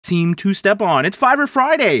seem to step on. It's Fiverr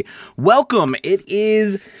Friday. Welcome. It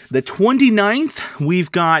is the 29th.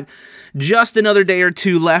 We've got just another day or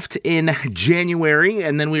two left in January,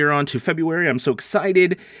 and then we are on to February. I'm so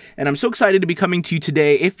excited, and I'm so excited to be coming to you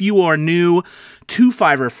today. If you are new to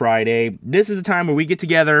Fiverr Friday, this is a time where we get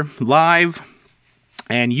together live,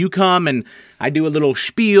 and you come, and I do a little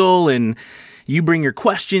spiel, and you bring your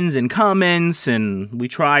questions and comments, and we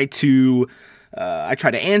try to I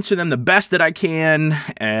try to answer them the best that I can,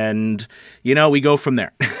 and, you know, we go from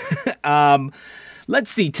there. Let's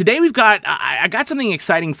see. Today I got something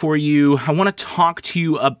exciting for you. I want to talk to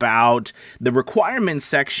you about the requirements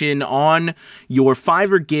section on your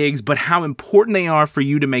Fiverr gigs, but how important they are for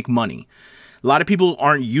you to make money. A lot of people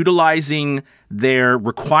aren't utilizing their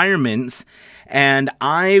requirements, and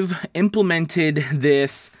I've implemented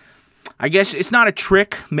this. I guess it's not a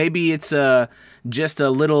trick. Maybe it's just a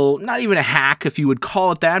little, not even a hack if you would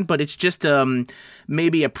call it that, but it's just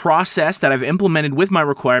maybe a process that I've implemented with my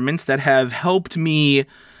requirements that have helped me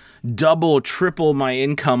double, triple my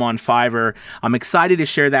income on Fiverr. I'm excited to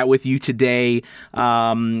share that with you today.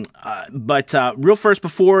 But real first,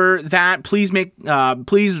 before that, please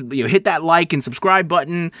hit that like and subscribe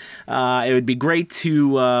button. It would be great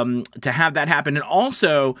to have that happen. And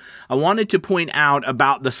also, I wanted to point out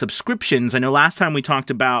about the subscriptions. I know last time we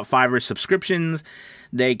talked about Fiverr subscriptions.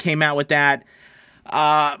 They came out with that.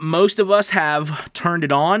 Most of us have turned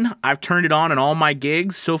it on. I've turned it on in all my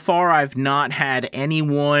gigs. So far, I've not had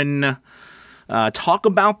anyone talk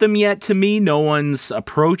about them yet to me. No one's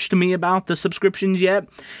approached me about the subscriptions yet.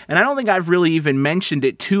 And I don't think I've really even mentioned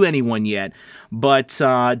it to anyone yet. But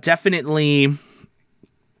definitely,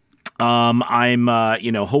 I'm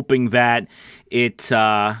hoping that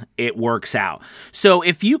it works out. So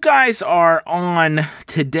if you guys are on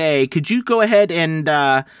today, could you go ahead and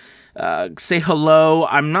say hello?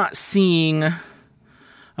 I'm not sure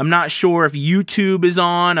if YouTube is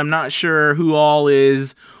on. I'm not sure who all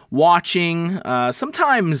is watching.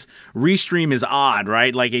 Sometimes Restream is odd,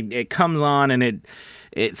 right? Like it comes on and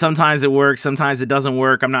it sometimes it works, sometimes it doesn't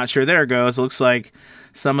work. I'm not sure. There it goes. It looks like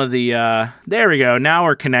some of the, there we go. Now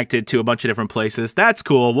we're connected to a bunch of different places. That's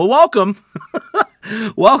cool. Well, welcome.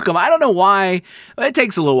 Welcome. I don't know why. It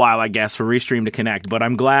takes a little while, I guess, for Restream to connect, but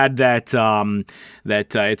I'm glad that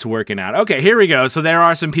it's working out. Okay, here we go. So there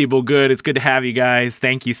are some people. Good. It's good to have you guys.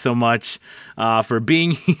 Thank you so much for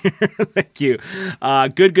being here. Thank you.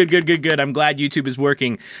 Good. I'm glad YouTube is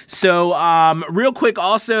working. So real quick,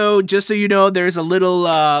 also, just so you know, there's a little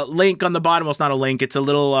link on the bottom. Well, it's not a link. It's a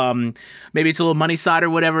little, maybe it's a little money side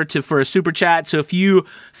or whatever for a super chat. So if you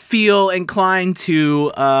feel inclined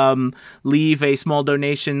to leave a small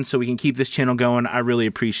donation so we can keep this channel going, I really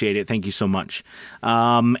appreciate it. Thank you so much.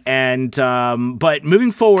 But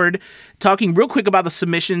moving forward, talking real quick about the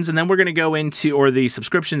submissions, and then we're going to go into, or the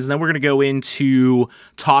subscriptions, and then we're going to go into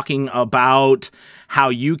talking about how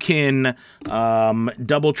you can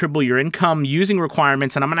double, triple your income using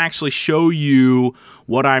requirements. And I'm going to actually show you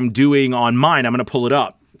what I'm doing on mine. I'm going to pull it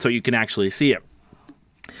up so you can actually see it.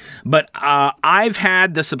 But I've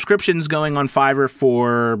had the subscriptions going on Fiverr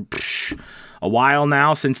for a while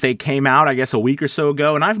now, since they came out, I guess a week or so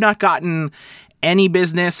ago, and I've not gotten any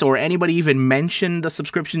business or anybody even mentioned the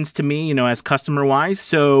subscriptions to me, as customer-wise.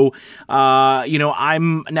 So,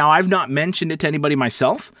 I've not mentioned it to anybody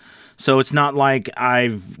myself. So it's not like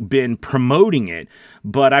I've been promoting it,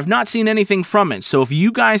 but I've not seen anything from it. So if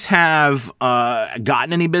you guys have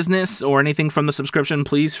gotten any business or anything from the subscription,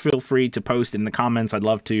 please feel free to post in the comments. I'd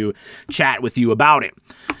love to chat with you about it.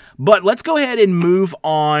 But let's go ahead and move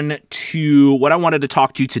on to what I wanted to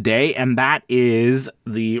talk to you today, and that is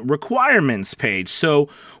the requirements page. So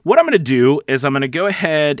what I'm going to do is I'm going to go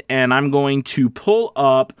ahead and I'm going to pull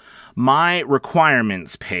up my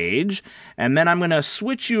requirements page, and then I'm going to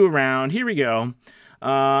switch you around. Here we go.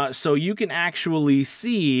 So you can actually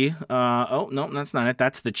see, oh, no, that's not it.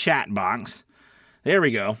 That's the chat box. There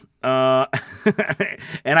we go.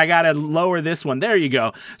 And I got to lower this one. There you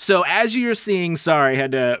go. So as you're seeing, sorry, I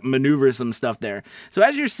had to maneuver some stuff there. So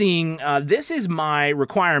as you're seeing, this is my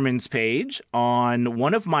requirements page on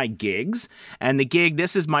one of my gigs. And the gig,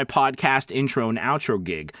 this is my podcast intro and outro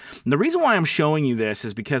gig. And the reason why I'm showing you this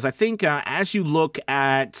is because I think as you look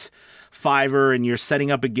at Fiverr and you're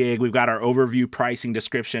setting up a gig, we've got our overview, pricing,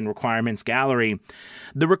 description, requirements, gallery.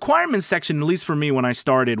 The requirements section, at least for me when I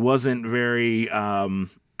started, wasn't very,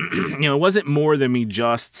 it wasn't more than me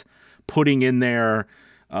just putting in there,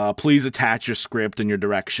 please attach your script and your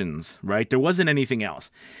directions, right? There wasn't anything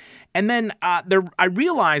else. And then I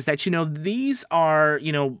realized that, these are,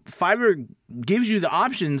 Fiverr gives you the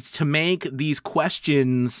options to make these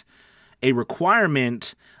questions a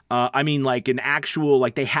requirement I mean, like an actual,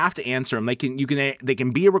 like they have to answer them. They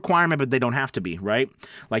can be a requirement, but they don't have to be, right?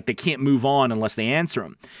 Like they can't move on unless they answer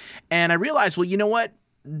them. And I realized, well, you know what?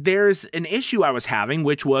 There's an issue I was having,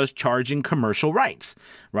 which was charging commercial rights,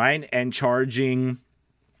 right? And charging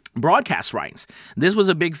broadcast rights. This was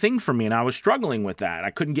a big thing for me, and I was struggling with that.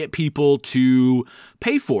 I couldn't get people to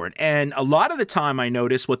pay for it. And a lot of the time I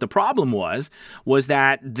noticed what the problem was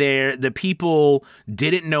that the people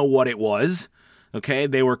didn't know what it was. Okay,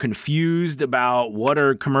 they were confused about what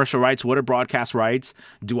are commercial rights, what are broadcast rights,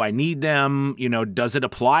 do I need them, does it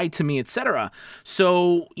apply to me, etc.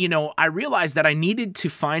 So, I realized that I needed to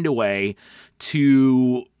find a way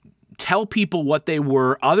to tell people what they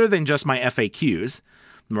were other than just my FAQs,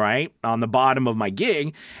 right, on the bottom of my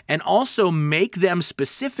gig, and also make them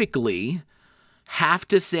specifically have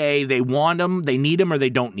to say they want them, they need them, or they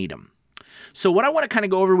don't need them. So what I want to kind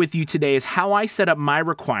of go over with you today is how I set up my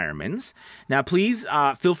requirements. Now, please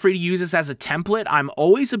feel free to use this as a template. I'm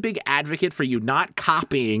always a big advocate for you not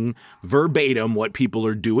copying verbatim what people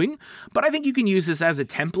are doing, but I think you can use this as a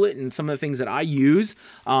template and some of the things that I use.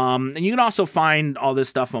 And you can also find all this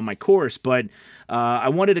stuff on my course, but I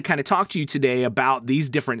wanted to kind of talk to you today about these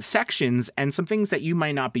different sections and some things that you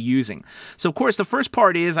might not be using. So, of course, the first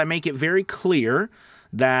part is I make it very clear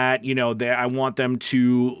that, I want them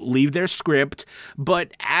to leave their script.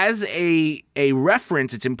 But as a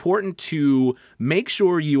reference, it's important to make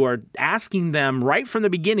sure you are asking them right from the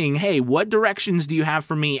beginning, hey, what directions do you have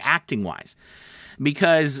for me acting-wise?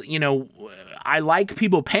 Because, I like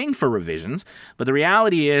people paying for revisions, but the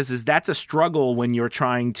reality is that's a struggle when you're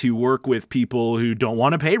trying to work with people who don't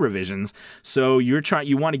want to pay revisions. So you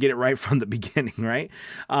want to get it right from the beginning, right?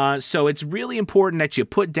 So it's really important that you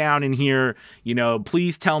put down in here,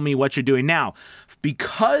 please tell me what you're doing now.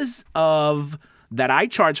 Because of that I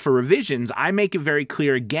charge for revisions, I make it very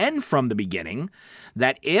clear again from the beginning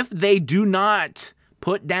that if they do not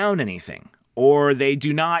put down anything, or they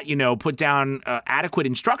do not, put down adequate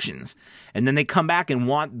instructions, and then they come back and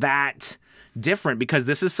want that different, because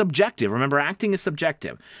this is subjective. Remember, acting is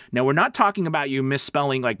subjective. Now, we're not talking about you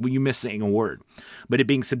misspelling, like you missing a word, but it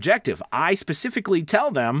being subjective. I specifically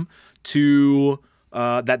tell them to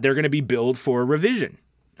that they're going to be billed for a revision.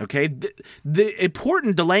 Okay,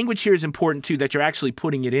 the language here is important too, that you're actually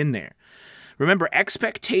putting it in there. Remember,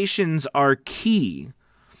 expectations are key.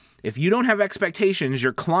 If you don't have expectations,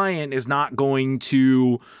 your client is not going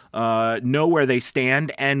to know where they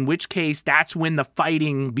stand, and in which case that's when the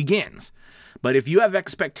fighting begins. But if you have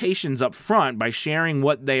expectations up front by sharing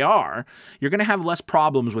what they are, you're going to have less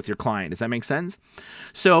problems with your client. Does that make sense?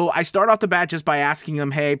 So I start off the bat just by asking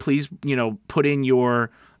them, hey, please, put in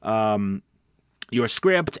your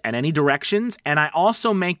script and any directions, and I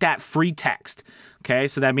also make that free text. Okay,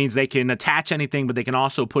 so that means they can attach anything, but they can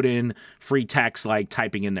also put in free text like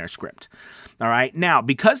typing in their script. All right, now,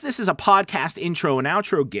 because this is a podcast intro and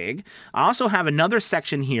outro gig, I also have another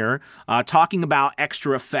section here talking about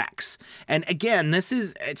extra effects. And again,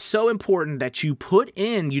 it's so important that you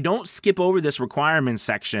don't skip over this requirements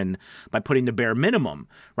section by putting the bare minimum,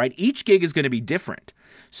 right? Each gig is going to be different.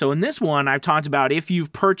 So in this one, I've talked about if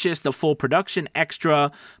you've purchased the full production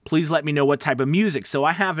extra, please let me know what type of music. So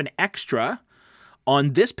I have an extra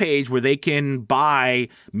on this page where they can buy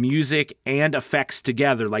music and effects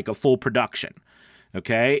together, like a full production,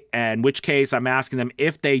 okay? In which case, I'm asking them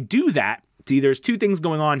if they do that. See, there's two things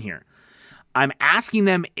going on here. I'm asking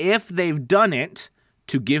them if they've done it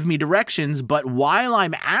to give me directions, but while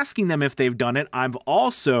I'm asking them if they've done it, I've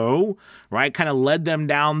also, right, kind of led them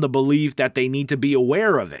down the belief that they need to be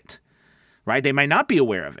aware of it, right? They might not be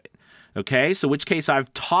aware of it. Okay, so which case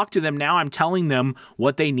I've talked to them now, I'm telling them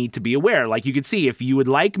what they need to be aware. Like you can see, if you would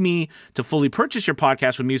like me to fully purchase your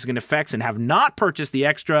podcast with music and effects and have not purchased the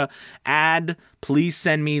extra, please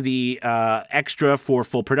send me the extra for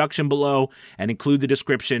full production below and include the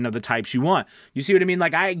description of the types you want. You see what I mean?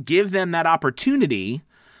 Like I give them that opportunity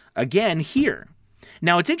again here.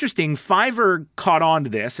 Now, it's interesting, Fiverr caught on to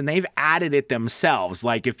this, and they've added it themselves.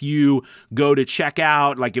 Like, if you go to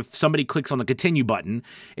checkout, like if somebody clicks on the continue button,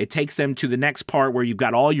 it takes them to the next part where you've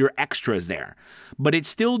got all your extras there. But it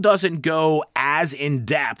still doesn't go as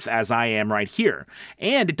in-depth as I am right here.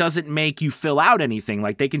 And it doesn't make you fill out anything.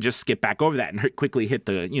 Like, they can just skip back over that and quickly hit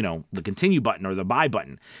the, the continue button or the buy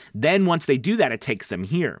button. Then once they do that, it takes them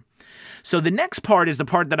here. So the next part is the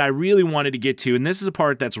part that I really wanted to get to, and this is a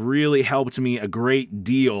part that's really helped me a great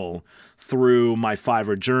deal through my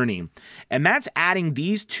Fiverr journey, and that's adding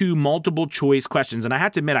these two multiple choice questions. And I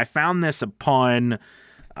have to admit, I found this upon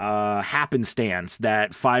happenstance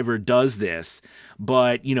that Fiverr does this,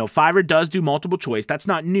 but Fiverr does do multiple choice. That's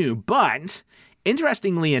not new, but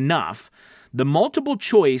interestingly enough, The multiple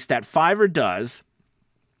choice that Fiverr does,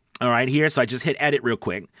 all right, here, so I just hit edit real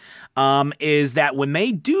quick, is that when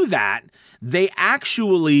they do that, they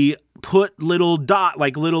actually put little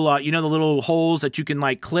like little, you know, the little holes that you can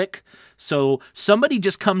like click. So somebody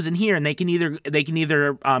just comes in here and they can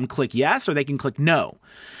either click yes or they can click no.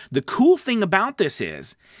 The cool thing about this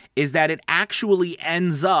is that it actually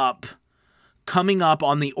ends up coming up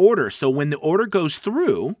on the order. So when the order goes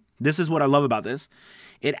through, this is what I love about this.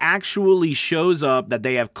 It actually shows up that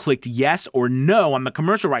they have clicked yes or no on the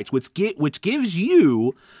commercial rights, which gives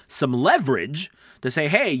you some leverage to say,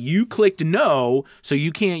 hey, you clicked no, so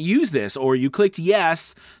you can't use this, or you clicked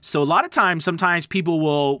yes. So a lot of times, sometimes people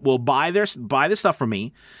will buy the stuff from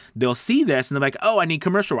me. They'll see this and they're like, oh, I need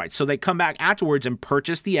commercial rights. So they come back afterwards and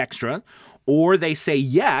purchase the extra, or they say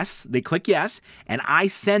yes, they click yes, and I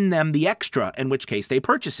send them the extra, in which case they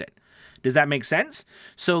purchase it. Does that make sense?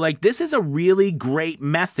 So like this is a really great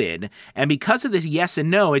method, and because of this yes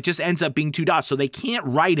and no, it just ends up being 2 dots. So they can't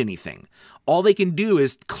write anything. All they can do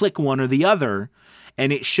is click one or the other,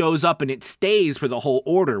 and it shows up and it stays for the whole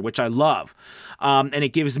order, which I love. And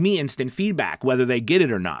it gives me instant feedback, whether they get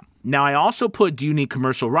it or not. Now I also put, do you need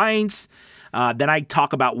commercial rights? Then I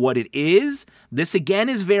talk about what it is. This again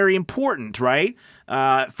is very important, right?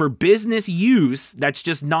 For business use, that's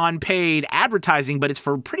just non-paid advertising, but it's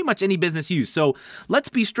for pretty much any business use. So let's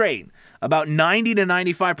be straight. About 90 to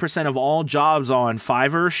 95% of all jobs on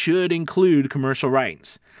Fiverr should include commercial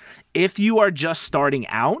rights. If you are just starting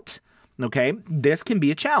out, okay, this can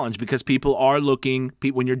be a challenge because people are looking,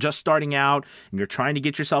 when you're just starting out and you're trying to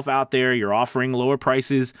get yourself out there, you're offering lower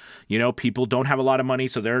prices, you know, people don't have a lot of money,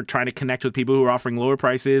 so they're trying to connect with people who are offering lower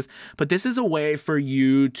prices. But this is a way for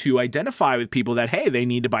you to identify with people that, hey, they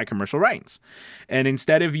need to buy commercial rights. And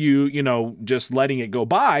instead of you know, just letting it go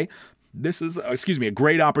by, this is, a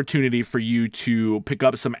great opportunity for you to pick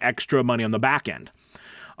up some extra money on the back end.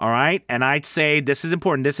 All right. And I'd say this is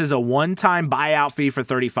important. This is a one-time buyout fee for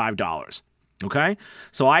 $35. Okay.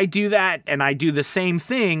 So I do that, and I do the same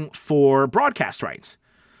thing for broadcast rights.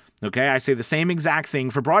 Okay. I say the same exact thing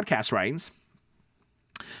for broadcast rights.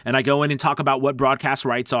 And I go in and talk about what broadcast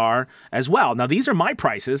rights are as well. Now, these are my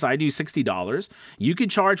prices. I do $60. You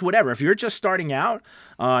could charge whatever. If you're just starting out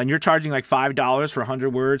and you're charging like $5 for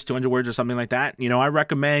 100 words, 200 words or something like that, you know, I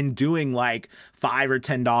recommend doing like $5 or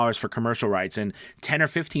 $10 for commercial rights and $10 or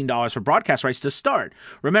 $15 for broadcast rights to start.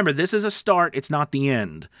 Remember, this is a start. It's not the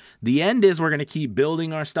end. The end is we're going to keep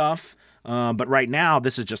building our stuff. But right now,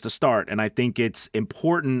 this is just a start, and I think it's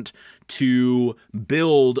important to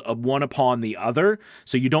build one upon the other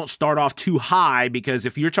so you don't start off too high, because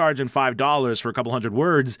if you're charging $5 for a couple hundred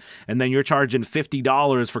words and then you're charging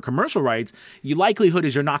 $50 for commercial rights, the likelihood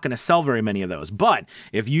is you're not going to sell very many of those. But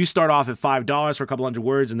if you start off at $5 for a couple hundred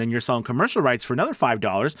words and then you're selling commercial rights for another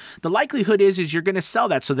 $5, the likelihood is you're going to sell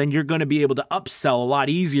that, so then you're going to be able to upsell a lot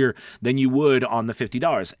easier than you would on the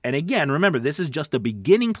 $50. And again, remember, this is just a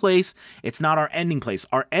beginning place. It's not our ending place.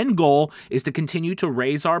 Our end goal is to continue to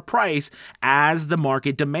raise our price as the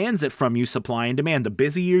market demands it from you, supply and demand. The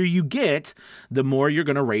busier you get, the more you're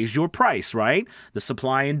going to raise your price, right? The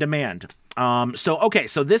supply and demand.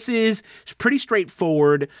 So this is pretty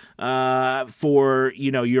straightforward for,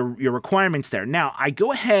 you know, your requirements there. Now, I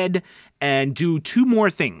go ahead and do 2 more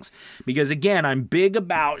things because, again, I'm big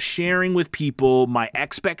about sharing with people my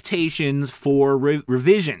expectations for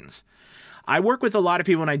revisions. I work with a lot of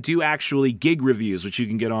people, and I do actually gig reviews, which you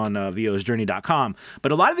can get on VOsJourney.com.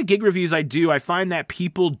 But a lot of the gig reviews I do, I find that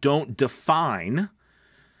people don't define.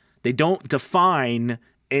 They don't define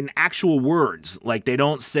in actual words. Like they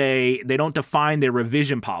don't define their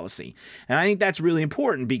revision policy. And I think that's really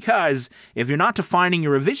important, because if you're not defining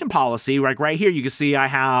your revision policy, like right here, you can see I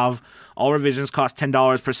have all revisions cost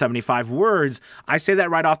 $10 per 75 words. I say that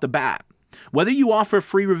right off the bat. Whether you offer a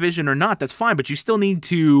free revision or not, that's fine, but you still need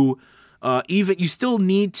to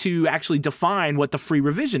actually define what the free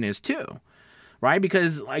revision is too, right?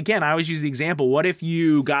 Because again, I always use the example, what if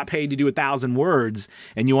you got paid to do 1,000 words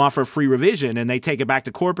and you offer a free revision and they take it back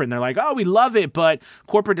to corporate and they're like, oh, we love it, but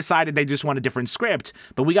corporate decided they just want a different script,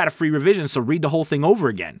 but we got a free revision, so read the whole thing over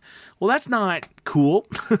again. Well, that's not cool.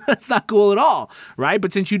 That's not cool at all, right?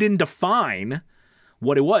 But since you didn't define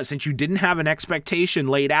what it was, since you didn't have an expectation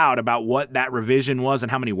laid out about what that revision was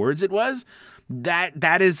and how many words it was,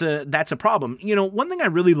 that's a problem. You know, one thing I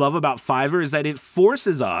really love about Fiverr is that it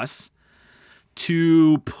forces us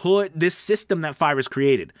to put this system that Fiverr's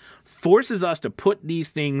created, forces us to put these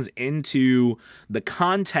things into the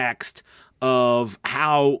context of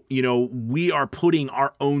how, you know, we are putting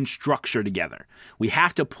our own structure together. We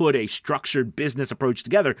have to put a structured business approach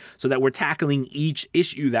together so that we're tackling each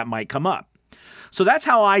issue that might come up. So that's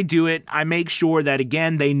how I do it. I make sure that,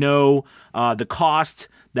 again, they know the cost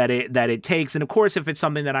that it takes. And of course, if it's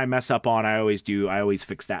something that I mess up on, I always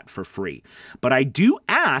fix that for free. But I do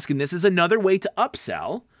ask, and this is another way to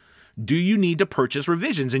upsell, do you need to purchase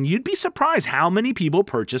revisions? And you'd be surprised how many people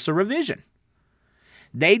purchase a revision.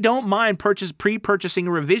 They don't mind pre-purchasing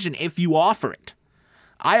a revision if you offer it.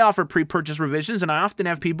 I offer pre-purchase revisions, and I often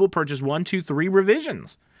have people purchase 1, 2, 3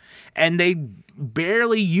 revisions, and they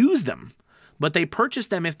barely use them, but they purchase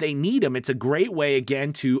them if they need them. It's a great way,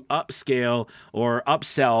 again, to upscale or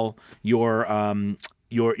upsell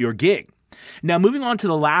your gig. Now, moving on to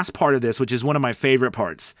the last part of this, which is one of my favorite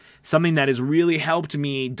parts, something that has really helped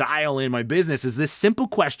me dial in my business, is this simple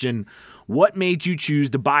question: what made you choose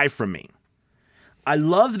to buy from me? I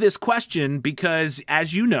love this question because,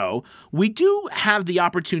 as you know, we do have the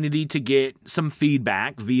opportunity to get some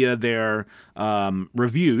feedback via their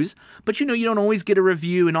reviews, but you don't always get a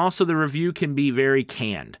review, and also the review can be very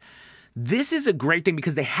canned. This is a great thing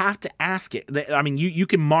because they have to ask it. I mean, you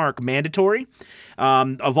can mark mandatory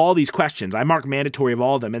of all these questions. I mark mandatory of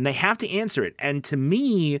all of them, and they have to answer it. And to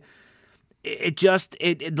me,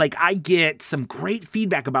 I get some great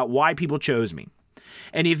feedback about why people chose me.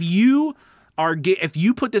 And if you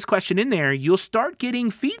put this question in there, you'll start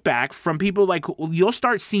getting feedback from people. You'll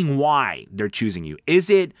start seeing why they're choosing you. Is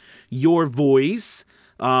it your voice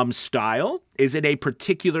style? Is it a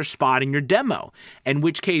particular spot in your demo? In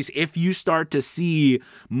which case, if you start to see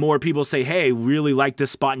more people say, hey, really like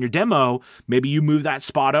this spot in your demo, maybe you move that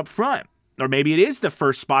spot up front. Or maybe it is the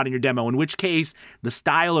first spot in your demo, in which case the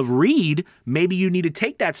style of read, maybe you need to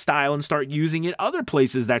take that style and start using it other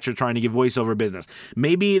places that you're trying to give voiceover business.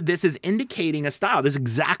 Maybe this is indicating a style. This is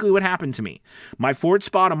exactly what happened to me. My forward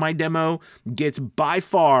spot on my demo gets by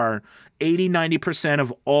far 80–90%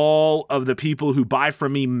 of all of the people who buy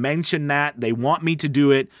from me mention that. They want me to do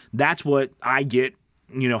it. That's what I get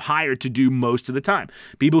hired to do most of the time.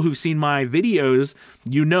 People who've seen my videos,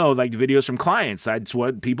 like videos from clients, that's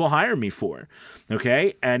what people hire me for.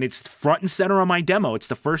 Okay. And it's front and center on my demo. It's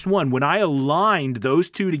the first one. When I aligned those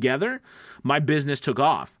two together, my business took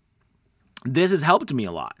off. This has helped me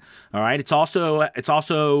a lot. All right. It's also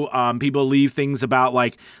people leave things about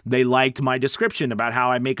they liked my description about how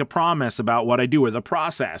I make a promise about what I do or the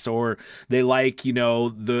process, or they like,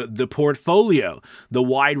 the portfolio, the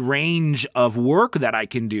wide range of work that I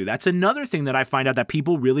can do. That's another thing that I find out, that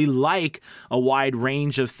people really like a wide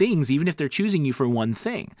range of things, even if they're choosing you for one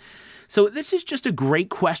thing. So this is just a great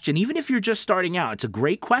question. Even if you're just starting out, it's a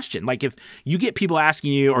great question. Like if you get people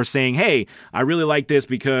asking you or saying, hey, I really like this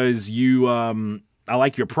because I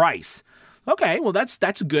like your price. Okay, well, that's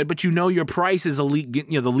good, but your price is the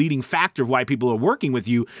leading factor of why people are working with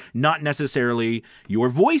you, not necessarily your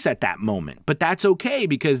voice at that moment. But that's okay,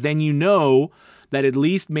 because then that at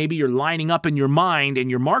least maybe you're lining up in your mind and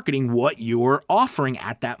your marketing what you're offering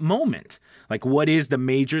at that moment. Like, what is the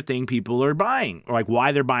major thing people are buying, or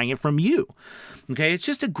why they're buying it from you? Okay, it's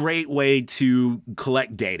just a great way to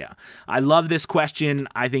collect data. I love this question.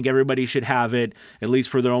 I think everybody should have it, at least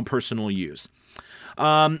for their own personal use.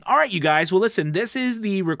 All right, you guys. Well, listen, this is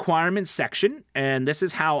the requirements section, and this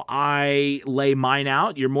is how I lay mine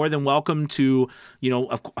out. You're more than welcome to,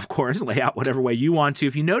 of course, lay out whatever way you want to.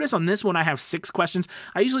 If you notice on this one, I have 6 questions.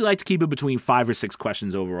 I usually like to keep it between 5 or 6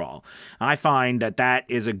 questions overall. I find that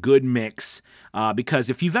is a good mix because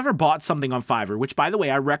if you've ever bought something on Fiverr, which, by the way,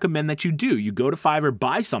 I recommend that you do, you go to Fiverr,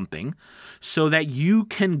 buy something so that you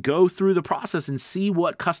can go through the process and see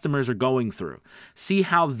what customers are going through, see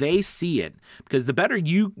how they see it, because the better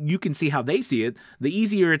you can see how they see it, the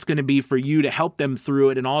easier it's going to be for you to help them through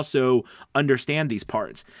it and also understand these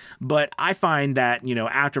parts. But I find that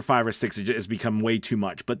after 5 or 6 it has become way too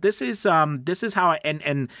much. But this is how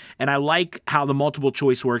and I like how the multiple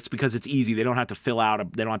choice works, because it's easy. They don't have to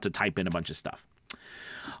they don't have to type in a bunch of stuff.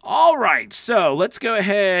 All right, so let's go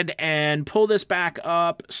ahead and pull this back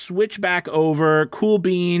up, switch back over. Cool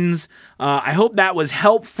beans. I hope that was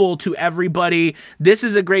helpful to everybody. This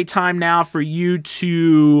is a great time now for you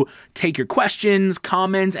to take your questions,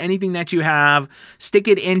 comments, anything that you have, stick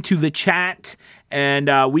it into the chat,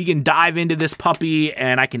 and we can dive into this puppy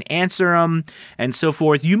and I can answer them and so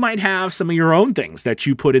forth. You might have some of your own things that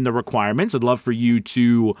you put in the requirements. I'd love for you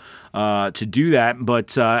to do that,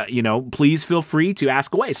 but please feel free to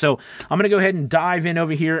ask away. So I'm going to go ahead and dive in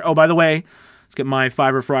over here. Oh, by the way, let's get my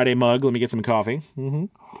Fiverr Friday mug. Let me get some coffee.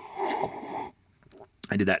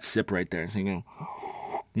 I did that sip right there. So you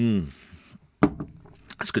go,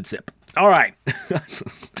 that's a good sip. All right,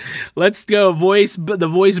 let's go. The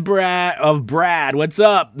voice of Brad. What's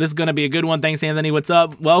up? This is going to be a good one. Thanks, Anthony. What's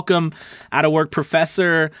up? Welcome, out of work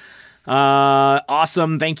professor.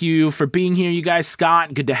 Awesome. Thank you for being here, you guys.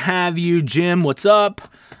 Scott, good to have you. Jim, what's up?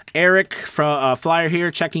 Eric from Flyer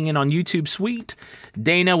here, checking in on YouTube. Sweet.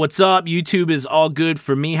 Dana, what's up? YouTube is all good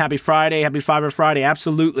for me. Happy Friday. Happy Fiverr Friday.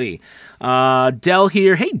 Absolutely. Dell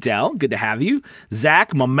here. Hey, Dell. Good to have you.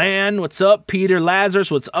 Zach, my man. What's up? Peter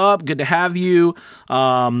Lazarus, what's up? Good to have you.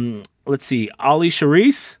 Let's see. Ali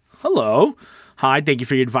Charisse. Hello. Hi, thank you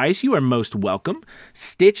for your advice. You are most welcome.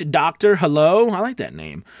 Stitch Doctor, hello. I like that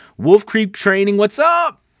name. Wolf Creek Training, what's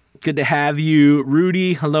up? Good to have you.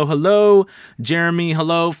 Rudy, hello, hello. Jeremy,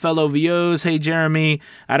 hello. Fellow VOs, hey, Jeremy.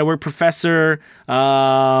 Out of Work Professor.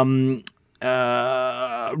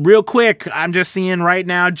 Real quick, I'm just seeing right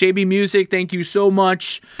now, JB Music, thank you so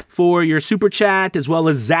much for your super chat, as well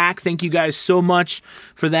as Zach. Thank you guys so much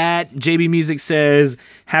for that. JB Music says,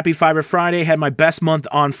 happy Fiverr Friday. Had my best month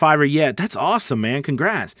on Fiverr yet. That's awesome, man.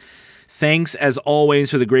 Congrats. Thanks, as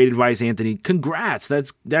always, for the great advice, Anthony. Congrats.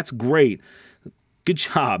 That's great. Good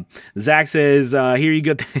job. Zach says, here you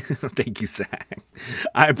go. Thank you, Zach.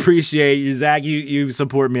 I appreciate you, Zach. You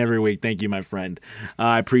support me every week. Thank you, my friend.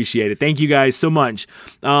 I appreciate it. Thank you guys so much.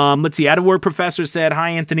 Let's see. Out of Work Professor said,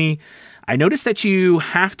 hi, Anthony. I noticed that you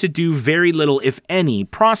have to do very little, if any,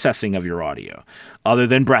 processing of your audio other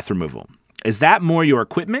than breath removal. Is that more your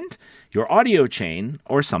equipment, your audio chain,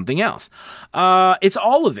 or something else? It's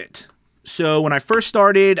all of it. So when I first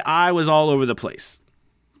started, I was all over the place.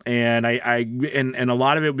 And and a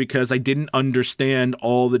lot of it because I didn't understand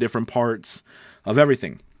all the different parts of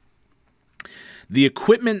everything. The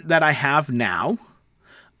equipment that I have now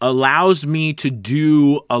allows me to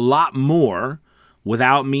do a lot more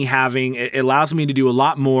without me having, it allows me to do a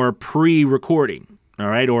lot more pre-recording, all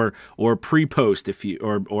right, or pre-post if you,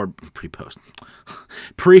 or pre-post,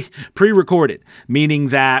 pre-recorded, meaning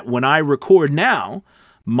that when I record now,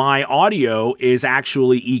 my audio is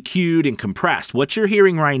actually EQ'd and compressed. What you're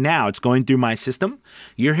hearing right now, it's going through my system.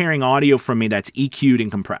 You're hearing audio from me that's EQ'd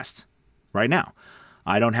and compressed right now.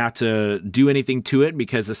 I don't have to do anything to it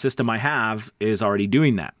because the system I have is already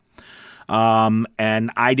doing that.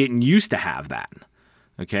 And I didn't used to have that.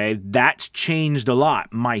 Okay, that's changed a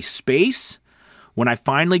lot. My space, when I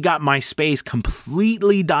finally got my space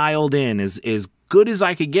completely dialed in, as good as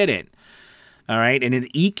I could get it, all right, and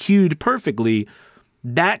it EQ'd perfectly,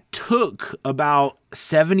 that took about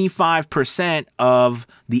 75% of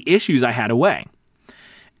the issues I had away.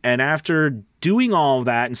 And after doing all of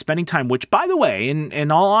that and spending time, which, by the way, in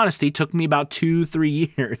all honesty, took me about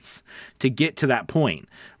 2-3 years to get to that point,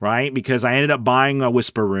 right? Because I ended up buying a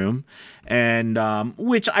whisper room, and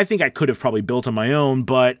which I think I could have probably built on my own,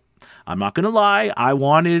 but I'm not going to lie, I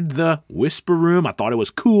wanted the whisper room. I thought it was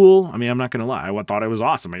cool. I mean, I'm not going to lie. I thought it was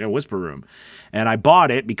awesome. I got a whisper room. And I bought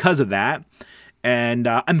it because of that. And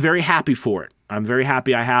I'm very happy for it. I'm very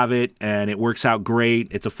happy I have it, and it works out great.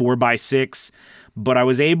 It's a 4x6, but I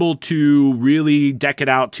was able to really deck it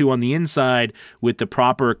out too on the inside with the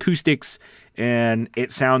proper acoustics, and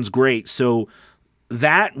it sounds great. So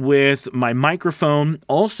that with my microphone,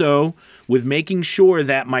 also with making sure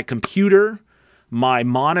that my computer, my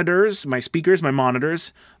monitors, my speakers, my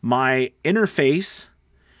monitors, my interface,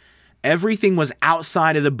 everything was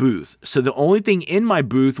outside of the booth. So the only thing in my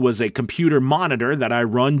booth was a computer monitor that I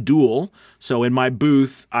run dual. So in my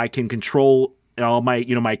booth, I can control all my,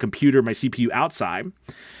 my computer, my CPU outside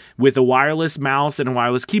with a wireless mouse and a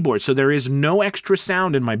wireless keyboard. So there is no extra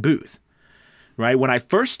sound in my booth, right? When I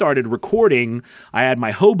first started recording, I had my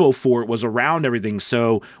hobo fort was around everything.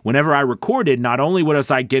 So whenever I recorded, not only was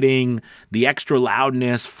I getting the extra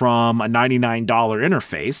loudness from a $99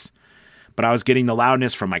 interface, but I was getting the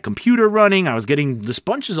loudness from my computer running. I was getting just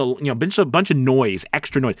bunches of, bunch of noise,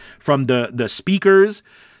 extra noise from the speakers.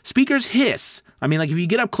 Speakers hiss. I mean, like if you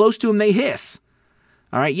get up close to them, they hiss.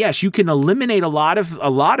 All right. Yes, you can eliminate a lot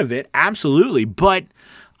of it. Absolutely. But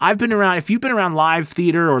I've been around, if you've been around live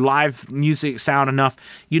theater or live music sound enough,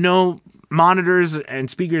 monitors and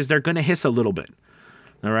speakers, they're going to hiss a little bit.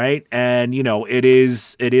 All right. And, it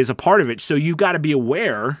is a part of it. So you've got to be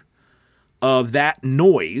aware of that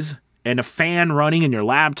noise. And a fan running in your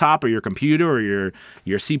laptop or your computer or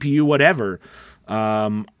your CPU, whatever.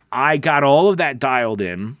 I got all of that dialed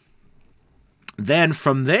in. Then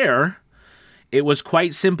from there, it was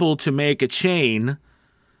quite simple to make a chain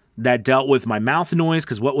that dealt with my mouth noise,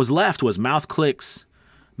 because what was left was mouth clicks,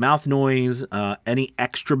 mouth noise, any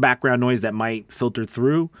extra background noise that might filter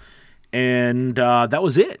through. And that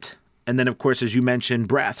was it. And then, of course, as you mentioned,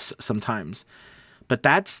 breaths sometimes. But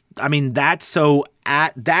that's so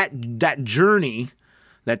at that journey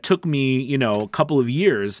that took me, a couple of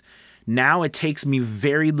years, now it takes me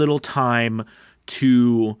very little time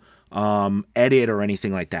to edit or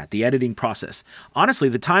anything like that, the editing process. Honestly,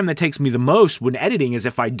 the time that takes me the most when editing is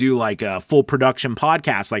if I do like a full production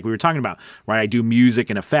podcast like we were talking about, right? I do music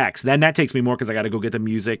and effects. Then that takes me more because I got to go get the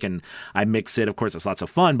music and I mix it. Of course, it's lots of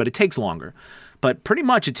fun, but it takes longer. But pretty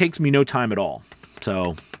much it takes me no time at all.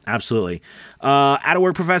 So absolutely. Out of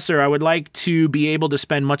work professor, I would like to be able to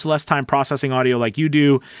spend much less time processing audio like you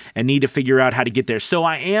do and need to figure out how to get there. So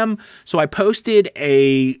I posted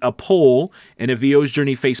a poll in a VO's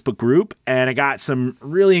Journey Facebook group, and I got some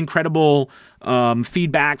really incredible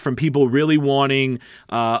feedback from people really wanting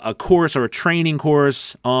a course or a training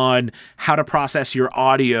course on how to process your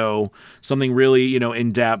audio, something really,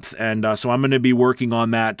 in depth. And so I'm going to be working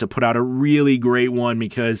on that to put out a really great one,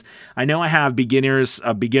 because I know I have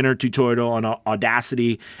a beginner tutorial on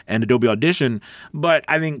Audacity and Adobe Audition, but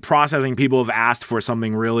I think people have asked for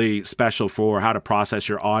something really special for how to process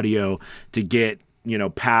your audio to get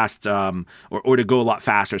past or to go a lot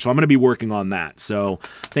faster. So I'm going to be working on that. So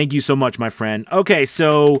thank you so much, my friend. Okay,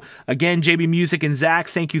 so again, JB Music and Zach,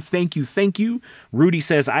 thank you. Rudy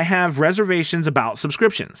says, I have reservations about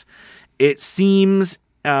subscriptions. It seems,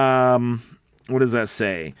 what does that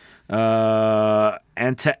say?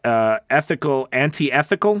 Anti-ethical. Is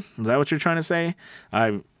that what you're trying to say?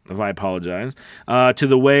 I apologize. To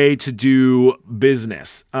the way to do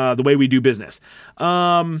business. The way we do business.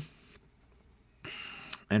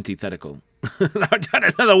 Antithetical. I'm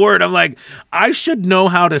trying another word. I'm like, I should know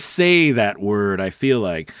how to say that word, I feel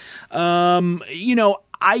like. I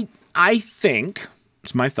think,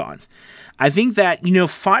 it's my thoughts, I think that,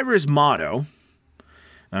 Fiverr's motto,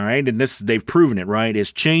 all right, and they've proven it, right,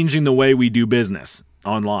 is changing the way we do business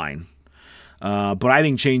online. But I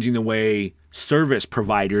think changing the way service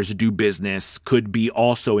providers do business could be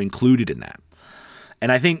also included in that. And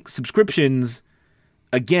I think subscriptions,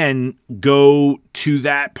 again, go to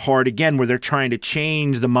that part again where they're trying to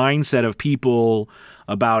change the mindset of people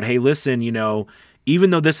about, hey, listen, even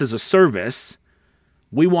though this is a service,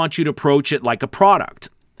 we want you to approach it like a product.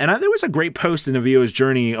 And there was a great post in the VO's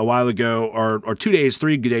Journey a while ago, or 3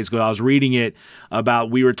 days ago. I was reading it about,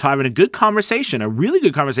 we were having a good conversation, a really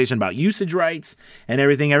good conversation about usage rights and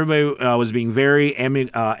everything. Everybody was being very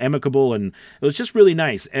amicable, and it was just really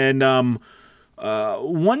nice. And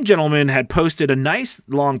one gentleman had posted a nice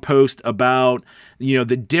long post about,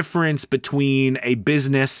 the difference between a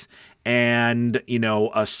business and,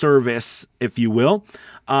 a service, if you will.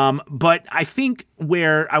 But I think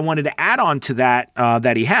where I wanted to add on to that,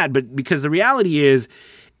 that he had, but because the reality is,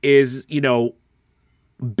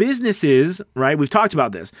 businesses, right? We've talked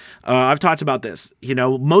about this. I've talked about this.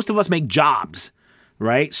 Most of us make jobs.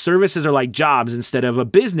 Right? Services are like jobs instead of a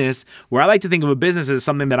business, where I like to think of a business as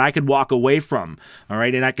something that I could walk away from, all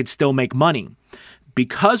right, and I could still make money.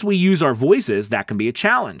 Because we use our voices, that can be a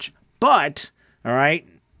challenge. But, all right,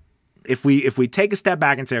 if we take a step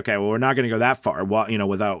back and say, okay, well, we're not going to go that far,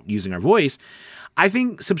 without using our voice, I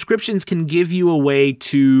think subscriptions can give you a way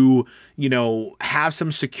to, have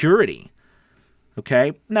some security.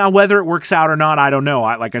 Okay. Now, whether it works out or not, I don't know.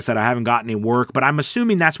 Like I said, I haven't gotten any work, but I'm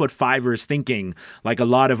assuming that's what Fiverr is thinking, like a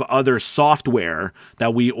lot of other software that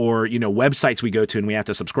websites we go to and we have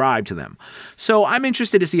to subscribe to them. So I'm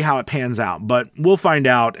interested to see how it pans out, but we'll find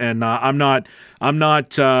out. And I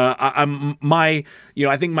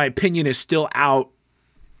think my opinion is still out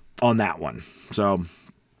on that one. So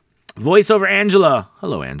voiceover Angela.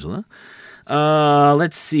 Hello, Angela.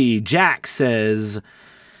 Let's see. Jack says,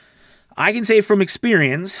 I can say from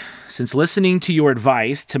experience, since listening to your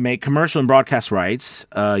advice to make commercial and broadcast rights,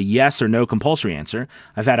 yes or no compulsory answer,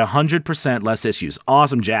 I've had 100% less issues.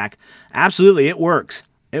 Awesome, Jack. Absolutely, it works.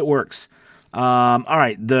 It works. All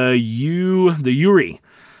right, the Yuri.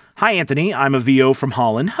 Hi, Anthony. I'm a VO from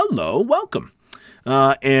Holland. Hello, welcome.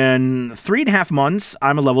 In 3.5 months,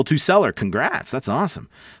 I'm a level 2 seller. Congrats. That's awesome.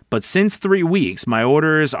 But since 3 weeks, my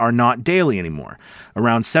orders are not daily anymore.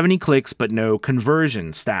 Around 70 clicks, but no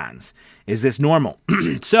conversion stats. Is this normal?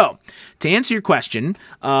 So, to answer your question,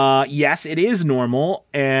 yes, it is normal.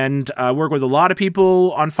 And I work with a lot of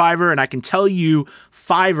people on Fiverr, and I can tell you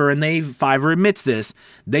Fiverr, and Fiverr admits this,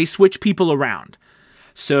 they switch people around.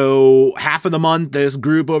 So half of the month, this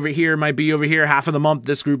group over here might be over here. Half of the month,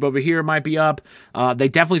 this group over here might be up. They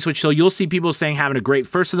definitely switch. So you'll see people saying having a great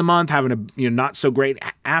first of the month, having a not so great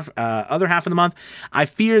other half of the month. I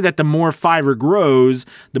fear that the more Fiverr grows,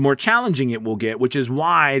 the more challenging it will get, which is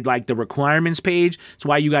why, like the requirements page, it's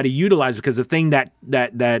why you got to utilize, because the thing that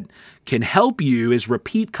can help you is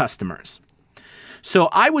repeat customers. So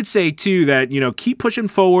I would say, too, that, keep pushing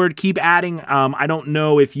forward, keep adding. I don't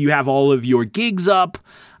know if you have all of your gigs up.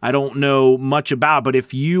 I don't know much about, but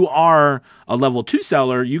if you are a level 2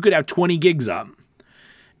 seller, you could have 20 gigs up.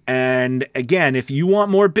 And again, if you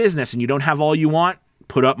want more business and you don't have all you want,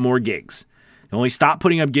 put up more gigs. You only stop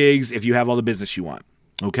putting up gigs if you have all the business you want.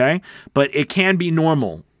 Okay? But it can be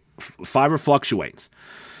normal. Fiverr fluctuates.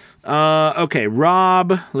 Okay,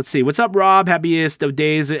 Rob. Let's see. What's up, Rob? Happiest of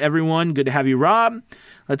days, everyone. Good to have you, Rob.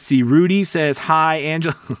 Let's see. Rudy says, hi,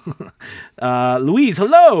 Angela. Louise,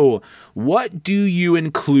 hello. What do you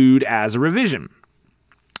include as a revision?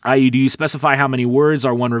 I.e., do you specify how many words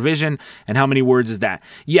are one revision and how many words is that?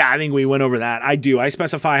 Yeah, I think we went over that. I do. I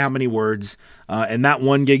specify how many words. And that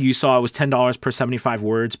one gig you saw, it was $10 per 75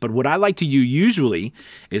 words. But what I like to do usually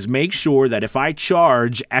is make sure that if I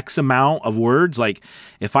charge X amount of words, like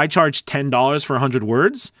if I charge $10 for 100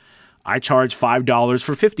 words, I charge $5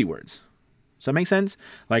 for 50 words. Does that make sense?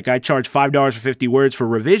 Like I charge $5 for 50 words for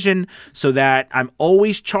revision so that I'm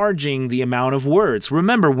always charging the amount of words.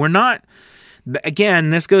 Remember, we're not...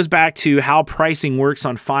 Again, this goes back to how pricing works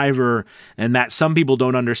on Fiverr and that some people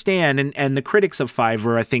don't understand. And the critics of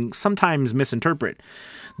Fiverr, I think, sometimes misinterpret.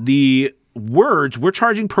 The words, we're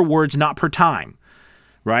charging per words, not per time,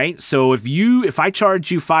 right? So if I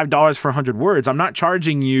charge you $5 for 100 words, I'm not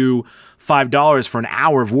charging you $5 for an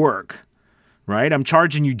hour of work, right? I'm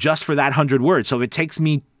charging you just for that 100 words. So if it takes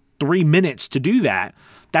me 3 minutes to do that,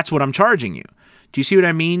 that's what I'm charging you. Do you see what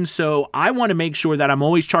I mean? So I want to make sure that I'm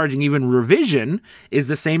always charging, even revision is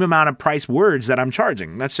the same amount of price words that I'm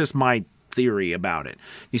charging. That's just my theory about it.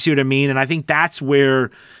 You see what I mean? And I think that's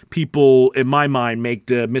where people, in my mind, make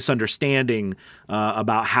the misunderstanding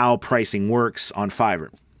about how pricing works on Fiverr.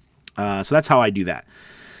 So that's how I do that.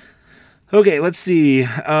 Okay, let's see.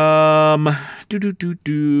 Where? Oh,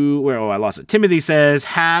 I lost it. Timothy says,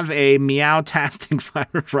 have a meow-tastic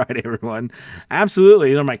Fiverr Friday, everyone.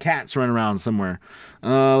 Absolutely. These are my cats running around somewhere.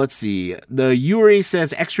 Let's see. The Yuri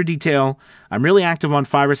says, extra detail. I'm really active on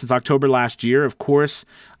Fiverr since October last year. Of course,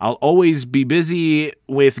 I'll always be busy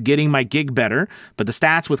with getting my gig better, but the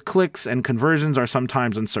stats with clicks and conversions are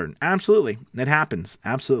sometimes uncertain. Absolutely. It happens.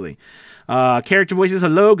 Absolutely. Character Voices,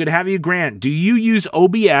 hello. Good to have you. Grant, do you use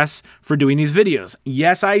OBS for doing these videos?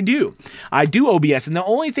 Yes, I do. I do OBS, and the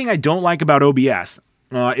only thing I don't like about OBS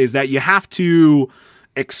is that you have to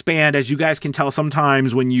expand. As you guys can tell,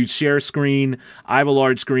 sometimes when you share screen, I have a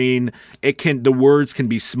large screen, the words can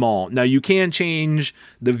be small. Now you can change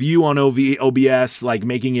the view on OBS, like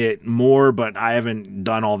making it more, but I haven't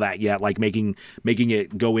done all that yet, like making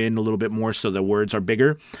it go in a little bit more so the words are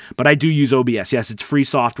bigger. But I do use OBS. Yes, it's free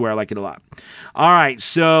software. I like it a lot. All right,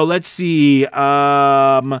 so let's see. Nate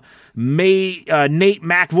Mac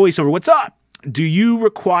voiceover, what's up? Do you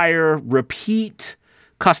require repeat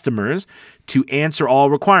customers to answer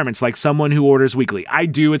all requirements, like someone who orders weekly? I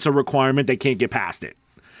do. It's a requirement. They can't get past it.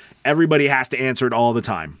 Everybody has to answer it all the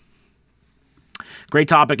time. Great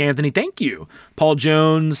topic, Anthony. Thank you. Paul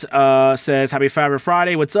Jones says, happy Fiverr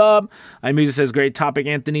Friday. What's up? iMusic says, great topic,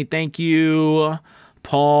 Anthony. Thank you.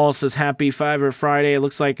 Paul says, happy Fiverr Friday. It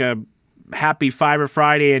looks like a happy Fiverr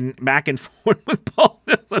Friday and back and forth with Paul.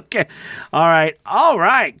 Okay. All right. All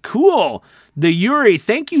right. Cool. The Yuri,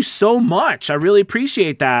 thank you so much. I really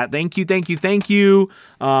appreciate that. Thank you, thank you, thank you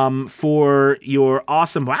for your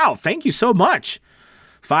awesome, wow, thank you so much.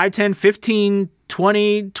 5, 10, 15,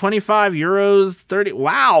 20, 25 euros, 30,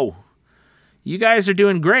 wow. You guys are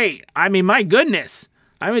doing great. I mean, my goodness.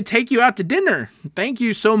 I'm going to take you out to dinner. Thank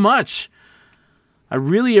you so much. I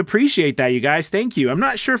really appreciate that, you guys. Thank you. I'm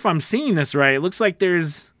not sure if I'm seeing this right. It looks like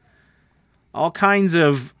there's all kinds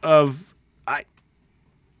of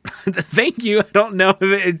thank you. I don't know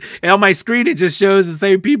if on my screen it just shows the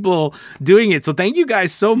same people doing it. So thank you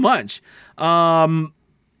guys so much.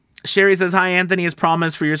 Sherry says, hi, Anthony, as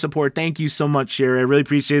promised, for your support. Thank you so much, Sherry. I really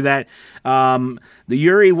appreciate that. The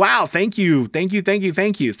Yuri, wow, thank you. Thank you, thank you,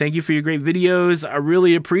 thank you. Thank you for your great videos. I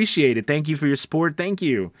really appreciate it. Thank you for your support. Thank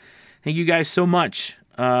you. Thank you guys so much.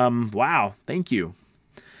 Wow, thank you.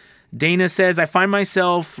 Dana says, I find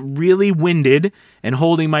myself really winded and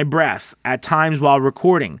holding my breath at times while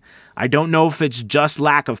recording. I don't know if it's just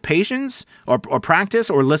lack of patience or practice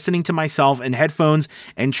or listening to myself in headphones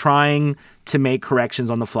and trying to make corrections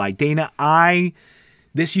on the fly. Dana,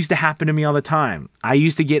 this used to happen to me all the time. I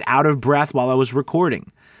used to get out of breath while I was recording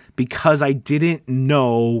because I didn't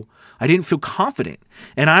know, I didn't feel confident.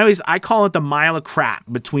 And I call it the mile of crap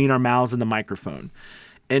between our mouths and the microphone.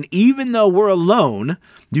 And even though we're alone,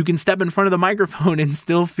 you can step in front of the microphone and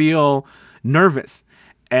still feel nervous.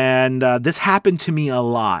 And this happened to me a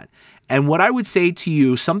lot. And what I would say to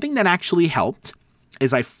you, something that actually helped,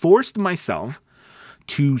 is I forced myself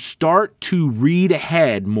to start to read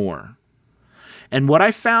ahead more. And what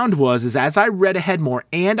I found is as I read ahead more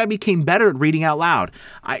and I became better at reading out loud.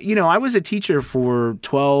 I was a teacher for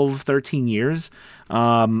 12, 13 years.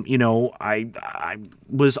 I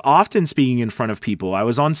was often speaking in front of people. I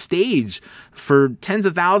was on stage for tens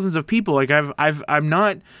of thousands of people. Like I'm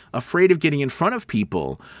not afraid of getting in front of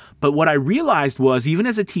people. But what I realized was, even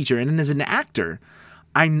as a teacher and as an actor,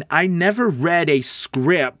 I never read a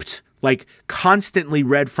script, like constantly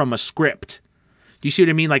read from a script. Do you see what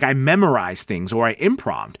I mean? Like I memorized things or I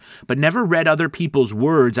improv'd, but never read other people's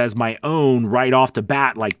words as my own right off the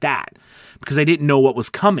bat like that, because I didn't know what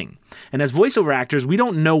was coming. And as voiceover actors, we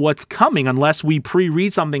don't know what's coming unless we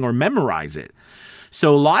pre-read something or memorize it.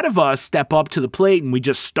 So a lot of us step up to the plate and we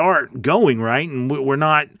just start going, right? And we're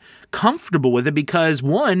not comfortable with it because,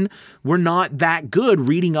 one, we're not that good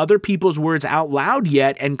reading other people's words out loud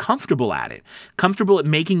yet and comfortable at it. Comfortable at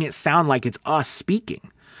making it sound like it's us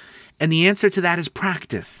speaking. And the answer to that is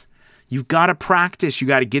practice. You've got to practice. You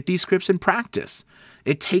got to get these scripts and practice.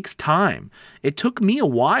 It takes time. It took me a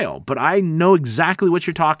while, but I know exactly what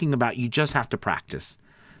you're talking about. You just have to practice.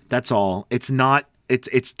 That's all. It's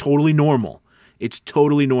totally normal. It's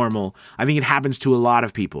totally normal. I think it happens to a lot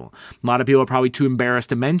of people. A lot of people are probably too embarrassed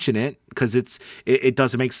to mention it because it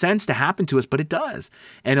doesn't make sense to happen to us, but it does.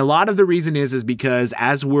 And a lot of the reason is because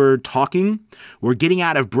as we're talking, we're getting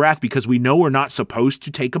out of breath because we know we're not supposed to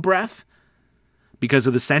take a breath because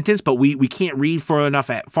of the sentence, but we can't read far enough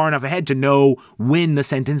ahead to know when the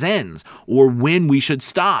sentence ends or when we should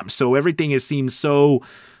stop. So everything seems so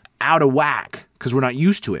out of whack because we're not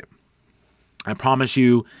used to it. I promise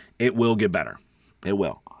you it will get better. It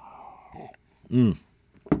will.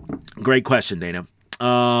 Great question, Dana.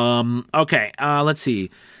 Okay, let's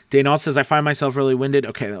see. Dana also says, I find myself really winded.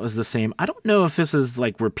 Okay, that was the same. I don't know if this is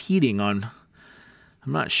like repeating on,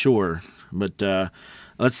 I'm not sure, but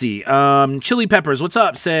let's see. Chili Peppers, what's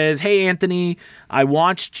up? Says, hey, Anthony, I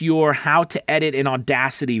watched your how to edit in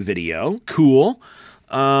Audacity video. Cool.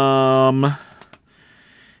 And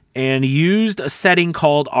used a setting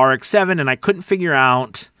called RX7, and I couldn't figure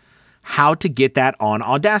out how to get that on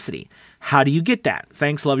Audacity. How do you get that?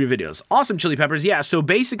 Thanks, love your videos. Awesome, Chili Peppers. Yeah, so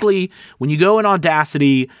basically, when you go in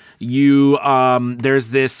Audacity, you there's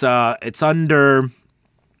this it's under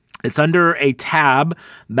a tab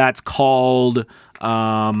that's called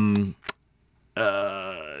there's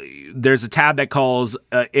a tab that calls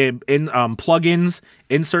plugins,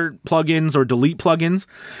 insert plugins or delete plugins.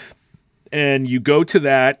 And you go to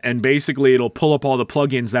that, and basically it'll pull up all the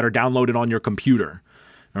plugins that are downloaded on your computer.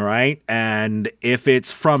 All right. And if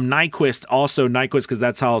it's from Nyquist, also Nyquist, because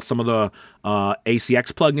that's how some of the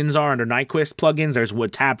ACX plugins are under Nyquist plugins, there's a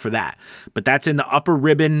tab for that. But that's in the upper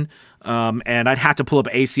ribbon. And I'd have to pull up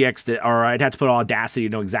ACX or I'd have to put Audacity to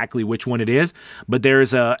know exactly which one it is. But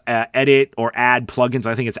there's a edit or add plugins.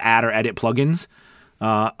 I think it's add or edit plugins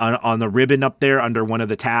on the ribbon up there under one of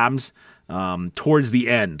the tabs. Towards the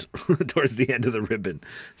end, towards the end of the ribbon.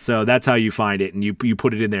 So that's how you find it, and you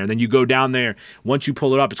put it in there. And then you go down there. Once you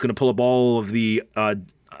pull it up, it's going to pull up all of the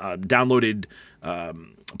downloaded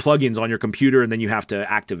plugins on your computer, and then you have to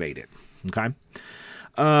activate it. Okay.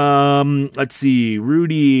 Let's see.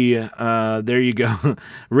 Rudy, there you go.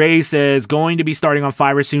 Ray says, going to be starting on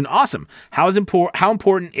Fiverr soon. Awesome. How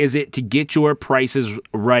important is it to get your prices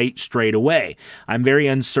right straight away? I'm very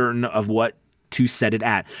uncertain of what to set it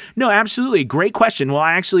at. No, absolutely. Great question. Well,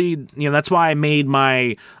 I actually, that's why I made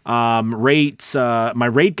my rates, my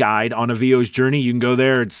rate guide on a VO's journey. You can go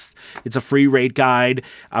there. It's a free rate guide.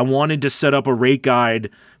 I wanted to set up a rate guide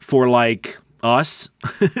for like us.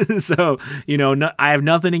 So, I have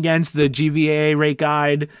nothing against the GVA rate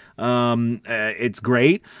guide. It's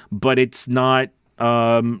great, but it's not,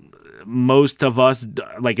 most of us,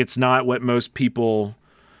 like, it's not what most people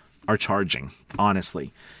are charging,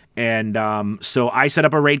 honestly. And so I set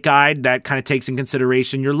up a rate guide that kind of takes in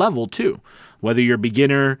consideration your level too, whether you're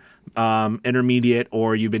beginner, intermediate,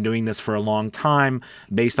 or you've been doing this for a long time.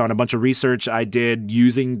 Based on a bunch of research I did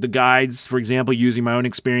using the guides, for example, using my own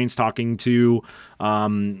experience, talking to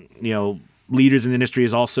leaders in the industry,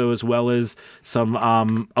 as well as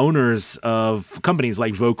some owners of companies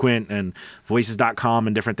like Voquent and Voices.com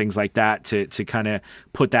and different things like that to kind of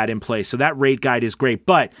put that in place. So that rate guide is great,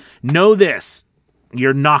 but know this.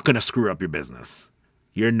 You're not going to screw up your business.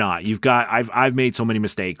 You're not. I've made so many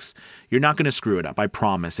mistakes. You're not going to screw it up. I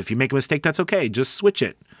promise. If you make a mistake, that's okay. Just switch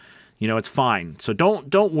it. You know, it's fine. So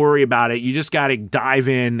don't worry about it. You just got to dive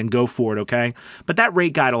in and go for it, okay? But that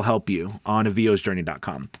rate guide will help you on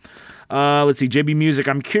avosjourney.com. Let's see, JB Music.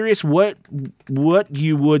 I'm curious what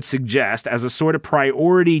you would suggest as a sort of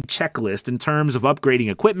priority checklist in terms of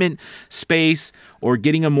upgrading equipment, space, or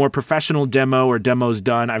getting a more professional demo or demos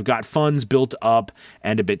done. I've got funds built up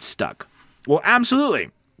and a bit stuck. Well, absolutely.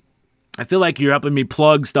 I feel like you're helping me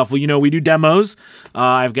plug stuff. Well, you know, we do demos.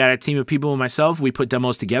 I've got a team of people and myself. We put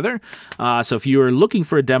demos together. So if you are looking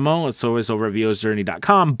for a demo, it's always over at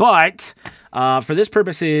avosjourney.com. But for this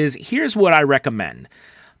purposes, here's what I recommend.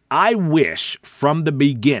 I wish from the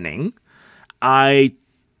beginning I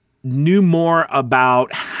knew more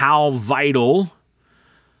about how vital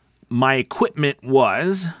my equipment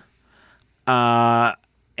was.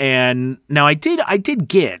 And now I did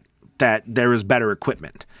get that there was better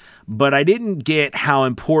equipment, but I didn't get how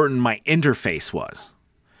important my interface was.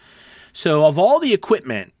 So of all the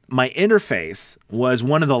equipment, my interface was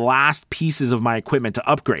one of the last pieces of my equipment to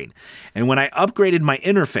upgrade. And when I upgraded my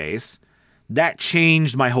interface, that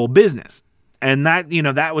changed my whole business. And that, you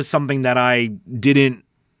know, that was something that I didn't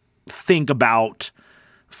think about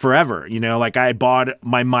forever. You know, like I bought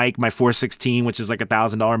my mic, my 416, which is like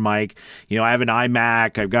 $1,000 mic. You know, I have an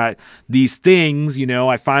iMac. I've got these things. You know,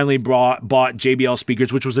 I finally bought JBL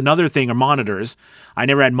speakers, which was another thing, or monitors. I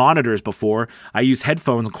never had monitors before. I used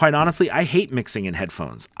headphones. And quite honestly, I hate mixing in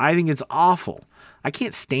headphones. I think it's awful. I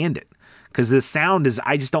can't stand it because the sound is,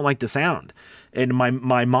 I just don't like the sound. And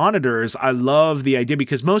my monitors, I love the idea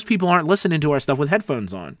because most people aren't listening to our stuff with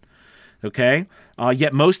headphones on. Okay?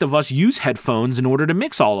 Yet most of us use headphones in order to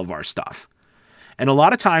mix all of our stuff. And a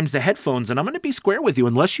lot of times the headphones, and I'm going to be square with you,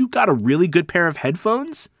 unless you got a really good pair of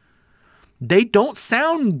headphones, they don't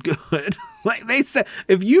sound good. Like they say,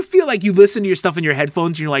 if you feel like you listen to your stuff in your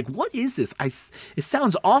headphones and you're like, what is this? It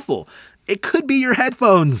sounds awful. It could be your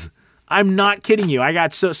headphones. I'm not kidding you. I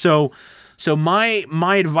got so my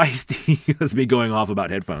advice to you is me going off about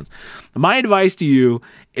headphones. My advice to you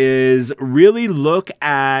is really look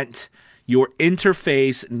at your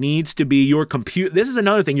interface needs to be your computer. This is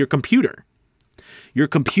another thing, your computer. Your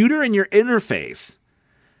computer and your interface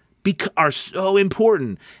are so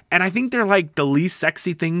important. And I think they're like the least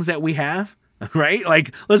sexy things that we have. Right?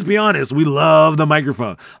 Like, let's be honest, we love the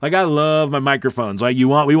microphone. Like, I love my microphones. Like, we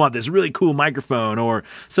want this really cool microphone or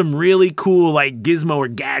some really cool, like, gizmo or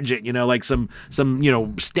gadget, you know, like some, you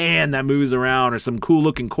know, stand that moves around or some cool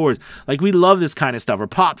looking cords. Like, we love this kind of stuff, or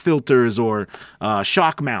pop filters or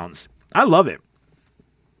shock mounts. I love it.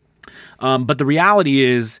 But the reality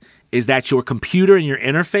is that your computer and your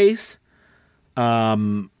interface,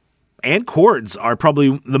 and cords are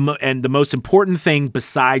probably the most important thing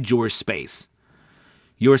besides your space.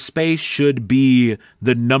 Your space should be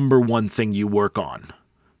the #1 thing you work on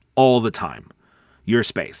all the time. Your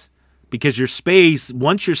space. Because your space,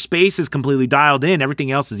 once your space is completely dialed in,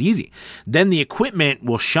 everything else is easy. Then the equipment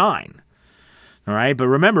will shine. All right? But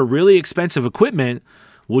remember, really expensive equipment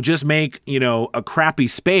will just make, you know, a crappy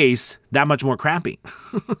space that much more crappy.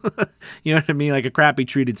 You know what I mean? Like a crappy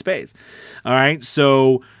treated space. All right?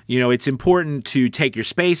 So, you know, it's important to take your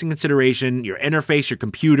space in consideration, your interface, your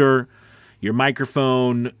computer, your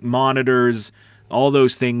microphone, monitors, all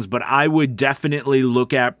those things. But I would definitely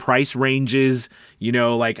look at price ranges, you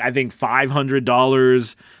know, like I think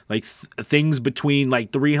 $500, like things between like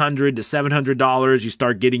 $300 to $700. You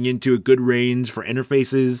start getting into a good range for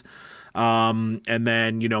interfaces. And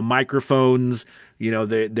then, you know, microphones, you know,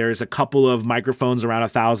 there's a couple of microphones around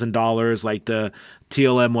 $1,000, like the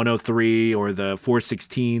TLM 103 or the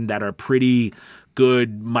 416 that are pretty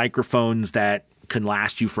good microphones that can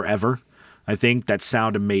last you forever. I think that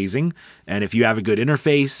sound amazing. And if you have a good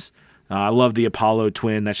interface, I love the Apollo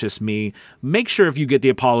Twin. That's just me. Make sure if you get the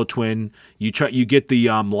Apollo Twin, you get the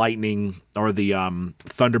Lightning or the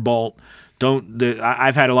Thunderbolt.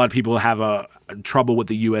 I've had a lot of people have trouble with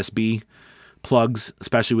the USB plugs,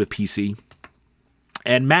 especially with PC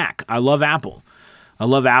and Mac. I love Apple. I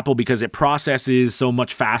love Apple because it processes so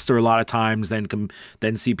much faster a lot of times than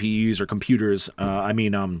CPUs or computers.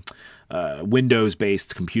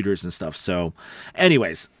 Windows-based computers and stuff. So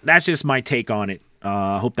anyways, that's just my take on it.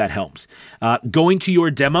 I hope that helps. Going to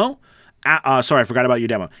your demo. Sorry, I forgot about your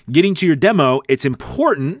demo. Getting to your demo, it's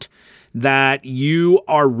important that you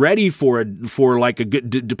are ready for like a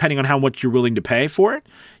good, depending on how much you're willing to pay for it.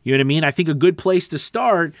 You know what I mean? I think a good place to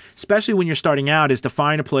start, especially when you're starting out, is to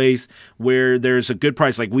find a place where there's a good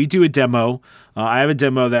price. Like we do a demo. I have a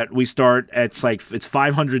demo that we start at, it's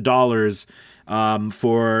 $500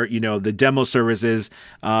 for, you know, the demo services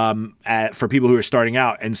for people who are starting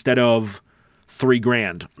out instead of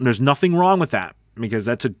 $3,000. There's nothing wrong with that. because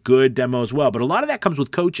that's a good demo as well. But a lot of that comes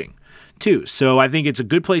with coaching too. So I think it's a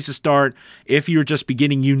good place to start. If you're just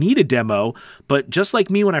beginning, you need a demo. But just like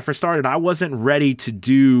me when I first started, I wasn't ready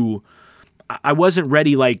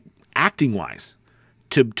like acting wise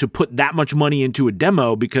to put that much money into a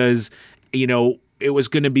demo because, you know, it was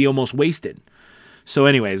going to be almost wasted. So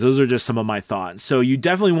anyways, those are just some of my thoughts. So you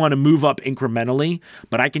definitely want to move up incrementally,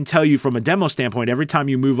 but I can tell you from a demo standpoint, every time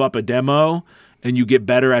you move up a demo and you get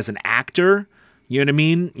better as an actor, you know what I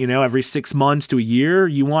mean? You know, every 6 months to a year,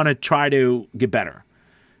 you want to try to get better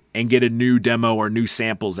and get a new demo or new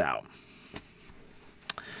samples out.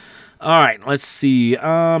 All right, let's see.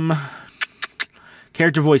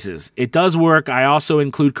 Character voices. It does work. I also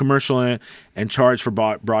include commercial and charge for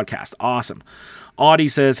broadcast. Awesome. Audie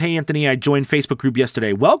says, hey, Anthony, I joined Facebook group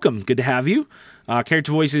yesterday. Welcome. Good to have you.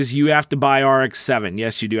 Character voices, you have to buy RX-7.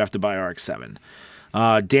 Yes, you do have to buy RX-7.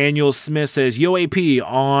 Daniel Smith says, yo, AP,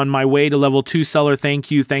 on my way to level 2 seller.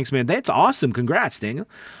 Thank you. Thanks, man. That's awesome. Congrats, Daniel.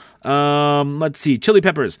 Let's see. Chili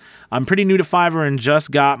Peppers. I'm pretty new to Fiverr and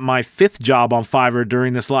just got my 5th job on Fiverr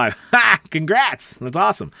during this live. Ha! Congrats. That's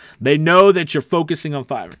awesome. They know that you're focusing on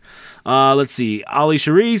Fiverr. Let's see. Ali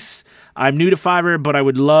Charisse. I'm new to Fiverr, but I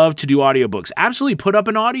would love to do audiobooks. Absolutely. Put up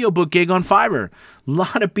an audiobook gig on Fiverr. A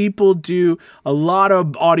lot of people do a lot of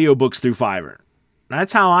audiobooks through Fiverr.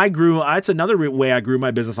 That's how I grew. That's another way I grew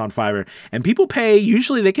my business on Fiverr. And people pay,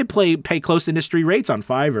 usually they can pay close industry rates on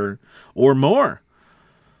Fiverr or more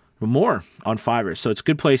on Fiverr. So it's a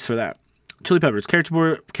good place for that. Chili Peppers, character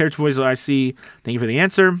voice I see. Thank you for the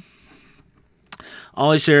answer.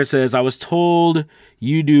 Ollie Share says, I was told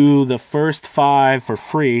you do the first 5 for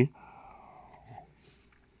free,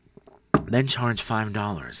 then charge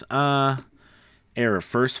 $5. Error,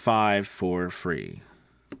 first 5 for free.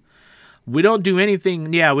 We don't do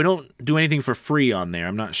anything. Yeah, we don't do anything for free on there.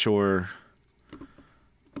 I'm not sure.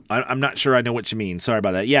 I'm not sure I know what you mean. Sorry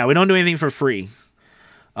about that. Yeah, we don't do anything for free.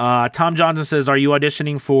 Tom Johnson says, are you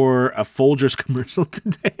auditioning for a Folgers commercial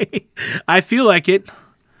today? I feel like it.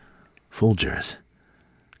 Folgers.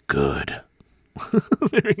 Good.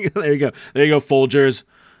 There you go. There you go. There you go, Folgers.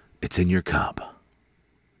 It's in your cup.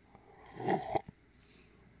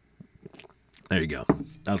 There you go.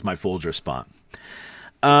 That was my Folgers spot.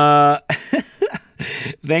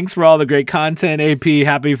 Thanks for all the great content, AP.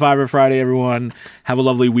 Happy Fiverr Friday, everyone. Have a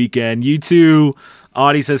lovely weekend. You too.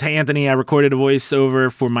 Audie says, hey, Anthony, I recorded a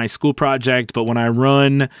voiceover for my school project, but when I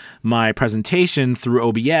run my presentation through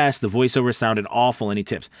OBS, the voiceover sounded awful. Any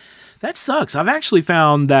tips? That sucks. I've actually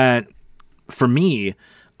found that, for me,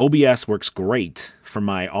 OBS works great for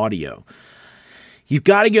my audio. You've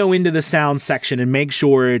got to go into the sound section and make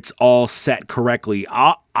sure it's all set correctly.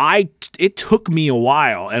 It took me a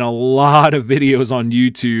while and a lot of videos on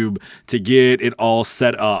YouTube to get it all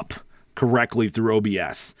set up correctly through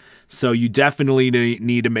OBS. So you definitely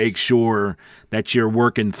need to make sure that you're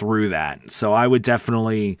working through that. So I would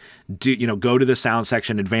definitely go to the sound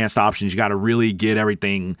section, advanced options. You got to really get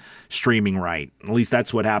everything streaming right. At least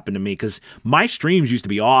that's what happened to me, because my streams used to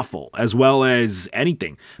be awful as well as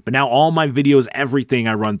anything. But now all my videos, everything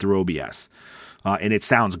I run through OBS, and it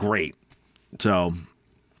sounds great. So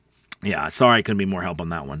yeah, sorry I couldn't be more help on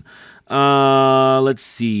that one. Let's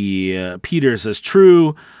see. Peter says,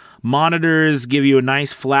 true. Monitors give you a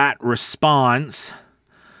nice flat response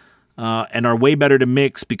and are way better to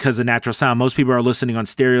mix because of natural sound. Most people are listening on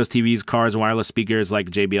stereos, TVs, cars, wireless speakers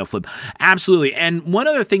like JBL Flip. Absolutely. And one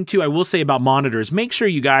other thing, too, I will say about monitors, make sure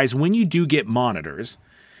you guys, when you do get monitors,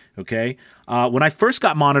 okay, when I first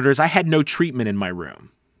got monitors, I had no treatment in my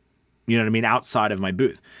room, you know what I mean, outside of my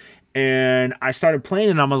booth. And I started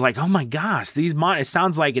playing and I was like, oh my gosh, it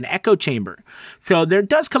sounds like an echo chamber. So there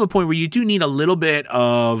does come a point where you do need a little bit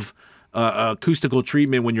of acoustical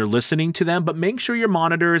treatment when you're listening to them, but make sure your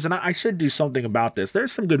monitors, and I should do something about this.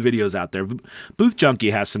 There's some good videos out there. Booth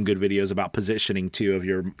Junkie has some good videos about positioning too of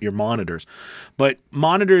your monitors. But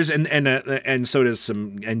monitors, and so does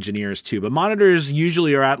some engineers too, but monitors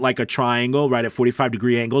usually are at like a triangle, right at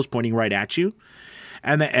 45-degree angles pointing right at you.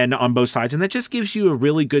 And on both sides, and that just gives you a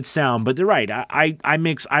really good sound. But they're right.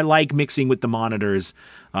 I like mixing with the monitors,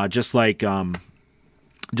 just like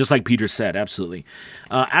Peter said. Absolutely.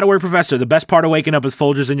 At a word, Professor. The best part of waking up is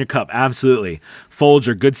Folgers in your cup. Absolutely.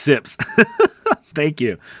 Folger, good sips. Thank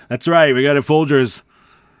you. That's right. We got a Folgers.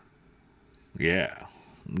 Yeah,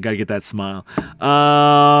 got to get that smile.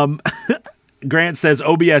 Grant says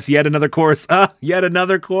OBS, yet another course. Yet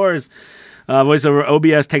another course. VoiceOver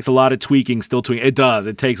OBS takes a lot of tweaking, still tweaking. It does.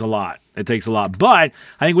 It takes a lot. It takes a lot. But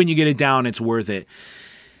I think when you get it down, it's worth it.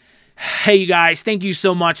 Hey, you guys, thank you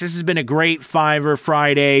so much. This has been a great Fiverr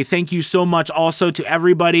Friday. Thank you so much also to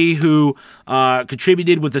everybody who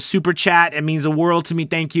contributed with the super chat. It means the world to me.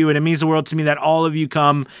 Thank you. And it means the world to me that all of you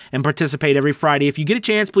come and participate every Friday. If you get a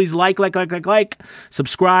chance, please like,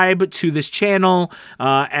 subscribe to this channel.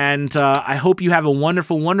 And I hope you have a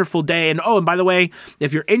wonderful, wonderful day. And oh, and by the way,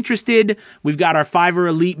 if you're interested, we've got our Fiverr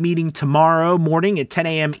Elite meeting tomorrow morning at 10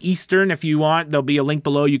 a.m. Eastern. If you want, there'll be a link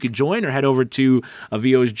below. You can join or head over to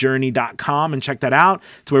avosjourney.com and check that out.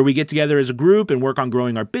 It's where we get together as a group and work on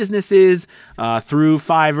growing our businesses through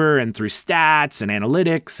Fiverr and through stats and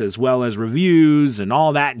analytics, as well as reviews and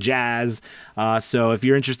all that jazz. So if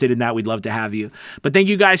you're interested in that, we'd love to have you. But thank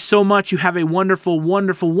you guys so much. You have a wonderful,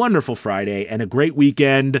 wonderful, wonderful Friday and a great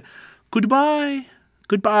weekend. Goodbye.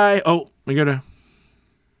 Goodbye. Oh, we gotta...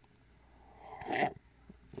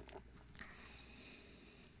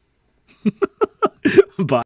 Bye.